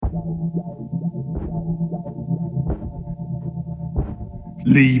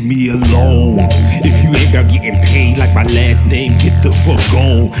Leave me alone. If you ain't about getting paid like my last name, get the fuck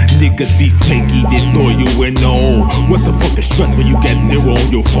on. Niggas be flaky, disloyal and known. What the fuck is stress when you got zero on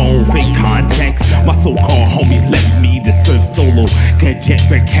your phone? Fake contacts, my so-called homies left me to surf solo. Got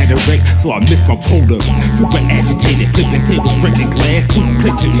jetpack cataract, so I missed my quota. Super agitated, flipping tables, breaking glass,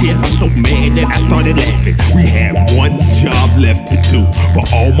 suplexing chairs. I'm so mad that I started laughing. We had one job left to do, but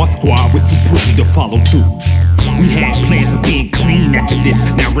all my squad was too pussy to follow through. We had plans of being clean after this.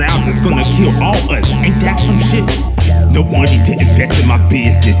 Now rounds is gonna kill all us. Ain't that some shit? No money to invest in my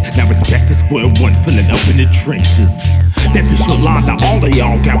business. Now it's back to square one, filling up in the trenches. That visualizer, all of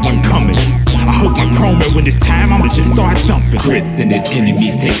y'all got one coming. I hope my chrome when it's time, I'ma just start thumping. Chris and his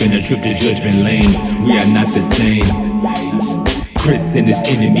enemies taking a trip to Judgment Lane. We are not the same. Chris and his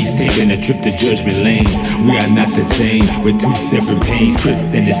enemies taking a trip to Judgment Lane. We are not the same, we're two separate pains.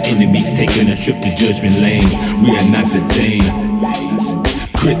 Chris and his enemies taking a trip to Judgment Lane. We are not the same.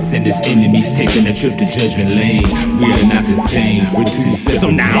 Chris and his enemies taking a trip to Judgment Lane. We are not the same, we're two separate So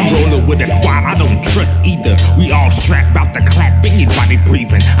now I'm pains. rolling with a squad I don't trust either. We all strapped out the clap, anybody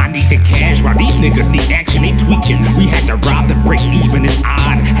breathing. I need the cash while these niggas need action, they tweaking. We had to rob to break even, it's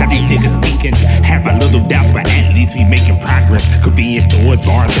odd how these niggas speaking. Have a little doubt, but at least we making progress. Convenience stores,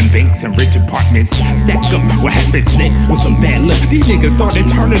 bars and banks and rich apartments. Stack up what happens next with some bad luck. These niggas started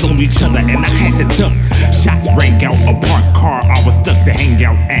turning on each other and I had to duck. Shots rang out, a parked car I was stuck to hang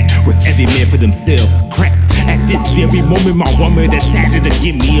out at was every man for themselves. Crap. At this very moment, my woman decided to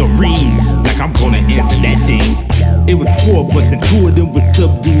give me a ring. Like I'm gonna answer that thing. It was 4 of us and 2 of them was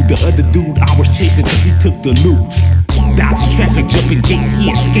subdued. The other dude I was chasing cause he took the loot. Dodging traffic, jumping gates,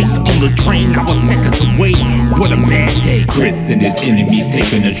 he escaped on the train. I was seconds away, what a bad day. Chris and his enemies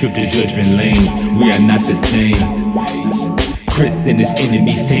taking a trip to Judgment Lane. We are not the same. Chris and his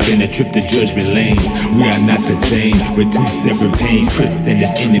enemies taking a trip to Judgment Lane. We are not the same, we're two separate pains. Chris and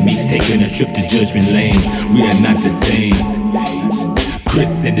his enemies taking a trip to Judgment Lane. We are not the same.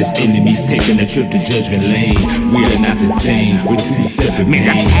 Chris and his enemies taking a trip to Judgment Lane. We are not the same, we're two separate Man,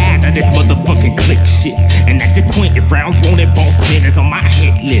 I'm pains. tired of this motherfucking click shit. And at this point, if rounds wanted, boss man is on my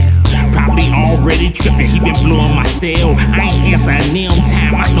hit list. Probably already tripping, he been blowing my cell. I ain't answering him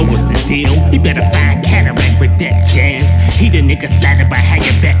time, I know what's the deal. He better find cataract with that jazz. He the nigga sliding behind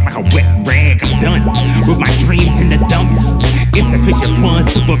your back like a wet rag. I'm done with my dreams in the dumps. Insufficient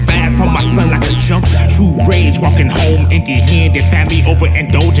funds to provide for my son like a chump. True rage, walking home empty-handed. Family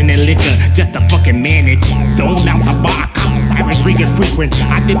overindulging in liquor just to fucking manage. Thrown out the bar, cops, sirens ringing frequent.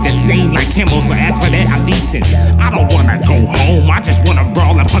 I did the same like Kimbo, so as for that, I'm decent. I don't wanna go home, I just wanna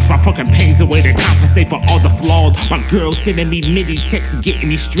brawl and punch my fucking pains away to compensate for all the flaws. My girl sending me many texts getting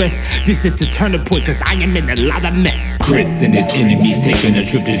me stressed. This is the turning point, cause I am in a lot of mess. Chris and his enemies taking a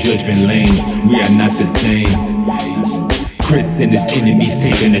trip to Judgment Lane. We are not the same. Chris and his enemies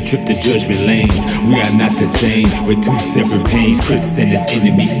taking a trip to Judgment Lane. We are not the same, we're two separate pains. Chris and his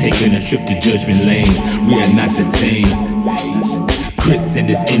enemies taking a trip to Judgment Lane. We are not the same. Chris and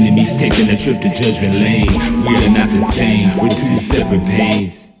his enemies taking a trip to Judgment Lane. We are not the same, we're two separate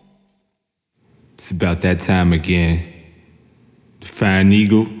pains. It's about that time again. To find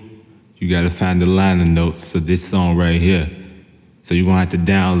Eagle, you gotta find the liner notes of this song right here. So you're gonna have to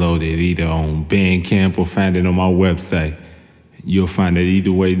download it either on Bandcamp or find it on my website. You'll find it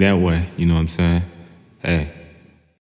either way that way, you know what I'm saying? Hey.